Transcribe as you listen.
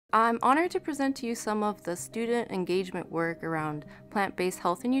I'm honored to present to you some of the student engagement work around plant-based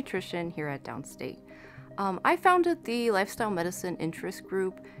health and nutrition here at Downstate. I founded the Lifestyle Medicine Interest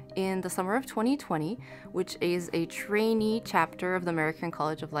Group in the summer of 2020, which is a trainee chapter of the American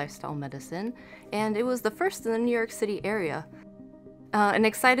College of Lifestyle Medicine, and it was the first in the New York City area. An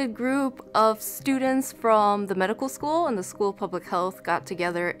excited group of students from the medical school and the School of Public Health got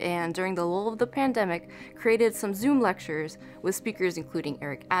together and during the lull of the pandemic created some Zoom lectures with speakers including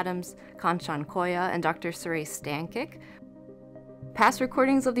Eric Adams, Kanchan Koya, and Dr. Suresh Stankik. Past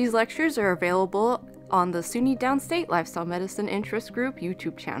recordings of these lectures are available on the SUNY Downstate Lifestyle Medicine Interest Group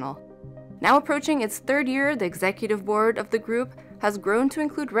YouTube channel. Now approaching its third year, the executive board of the group has grown to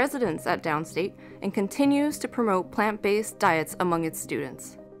include residents at Downstate and continues to promote plant-based diets among its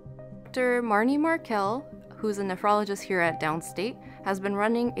students. Dr. Marnie Markel, who's a nephrologist here at Downstate, has been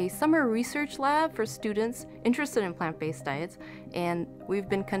running a summer research lab for students interested in plant-based diets, and we've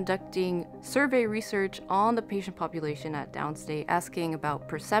been conducting survey research on the patient population at Downstate, asking about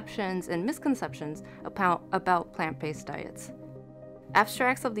perceptions and misconceptions about plant-based diets.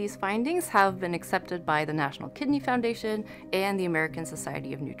 Abstracts of these findings have been accepted by the National Kidney Foundation and the American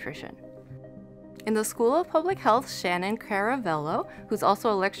Society of Nutrition. In the School of Public Health, Shannon Caravello, who's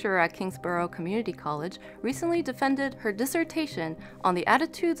also a lecturer at Kingsborough Community College, recently defended her dissertation on the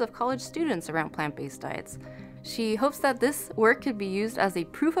attitudes of college students around plant-based diets. She hopes that this work could be used as a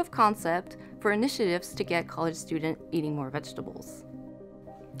proof of concept for initiatives to get college students eating more vegetables.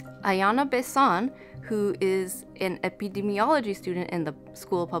 Ayana Besan, who is an epidemiology student in the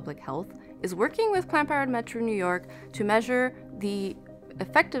School of Public Health, is working with Planned Metro New York to measure the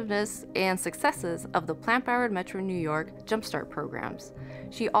effectiveness and successes of the Planned Metro New York Jumpstart programs.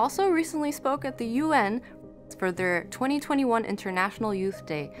 She also recently spoke at the UN for their 2021 International Youth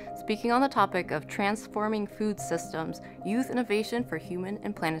Day, speaking on the topic of transforming food systems, youth innovation for human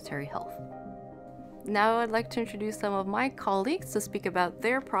and planetary health. Now I'd like to introduce some of my colleagues to speak about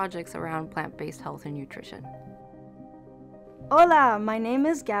their projects around plant-based health and nutrition. Hola, my name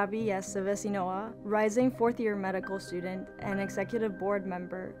is Gabby Estevez-Inoa, rising fourth-year medical student and executive board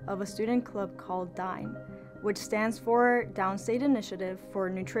member of a student club called DINE, which stands for Downstate Initiative for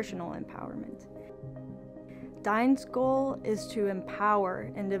Nutritional Empowerment. DINE's goal is to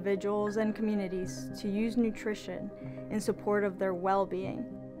empower individuals and communities to use nutrition in support of their well-being.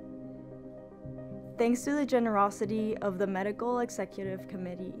 Thanks to the generosity of the Medical Executive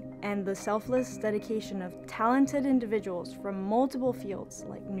Committee and the selfless dedication of talented individuals from multiple fields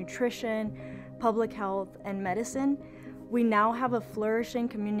like nutrition, public health, and medicine, we now have a flourishing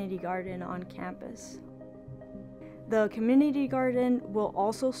community garden on campus. The community garden will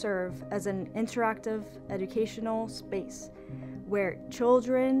also serve as an interactive educational space where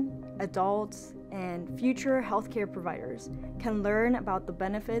children, adults, and future healthcare providers can learn about the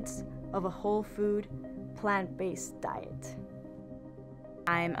benefits of a whole food, plant-based diet.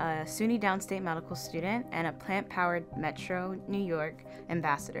 I'm a SUNY Downstate medical student and a plant-powered Metro New York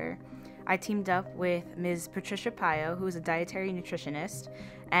ambassador. I teamed up with Ms. Patricia Payo, who is a dietary nutritionist,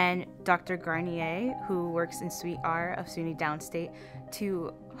 and Dr. Garnier, who works in Suite R of SUNY Downstate,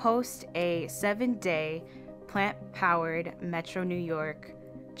 to host a 7-day plant-powered Metro New York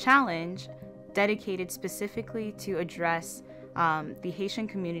challenge dedicated specifically to address the Haitian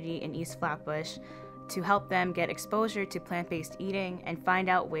community in East Flatbush, to help them get exposure to plant-based eating and find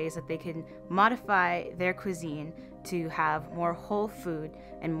out ways that they can modify their cuisine to have more whole food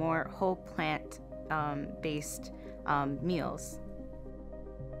and more whole plant-based meals.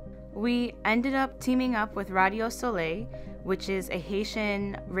 We ended up teaming up with Radio Soleil, which is a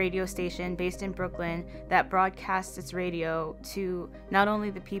Haitian radio station based in Brooklyn that broadcasts its radio to not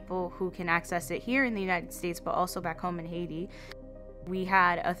only the people who can access it here in the United States, but also back home in Haiti. We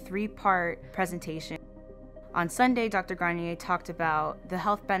had a 3-part presentation. On Sunday, Dr. Garnier talked about the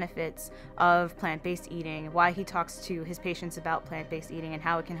health benefits of plant-based eating, why he talks to his patients about plant-based eating and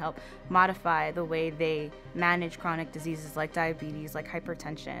how it can help modify the way they manage chronic diseases like diabetes, like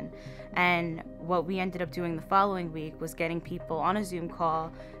hypertension. And what we ended up doing the following week was getting people on a Zoom call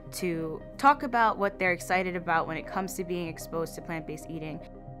to talk about what they're excited about when it comes to being exposed to plant-based eating.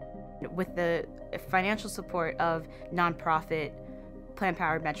 With the financial support of nonprofit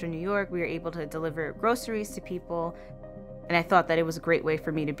Planned Metro New York, we were able to deliver groceries to people, and I thought that it was a great way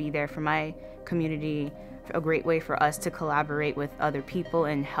for me to be there for my community, a great way for us to collaborate with other people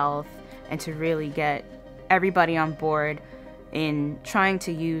in health and to really get everybody on board in trying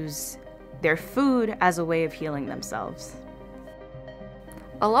to use their food as a way of healing themselves.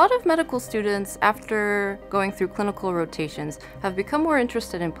 A lot of medical students, after going through clinical rotations, have become more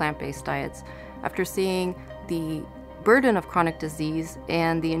interested in plant-based diets after seeing the burden of chronic disease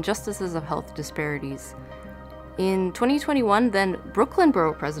and the injustices of health disparities. In 2021, then Brooklyn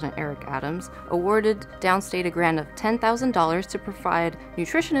Borough President Eric Adams awarded Downstate a grant of $10,000 to provide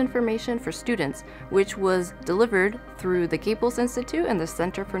nutrition information for students, which was delivered through the Gables Institute and the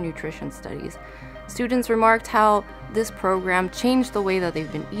Center for Nutrition Studies. Students remarked how this program changed the way that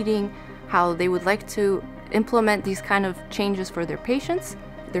they've been eating, how they would like to implement these kind of changes for their patients,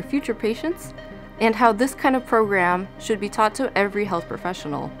 their future patients, and how this kind of program should be taught to every health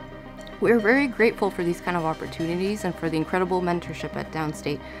professional. We're very grateful for these kind of opportunities and for the incredible mentorship at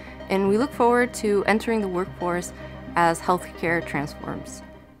Downstate, and we look forward to entering the workforce as healthcare transforms.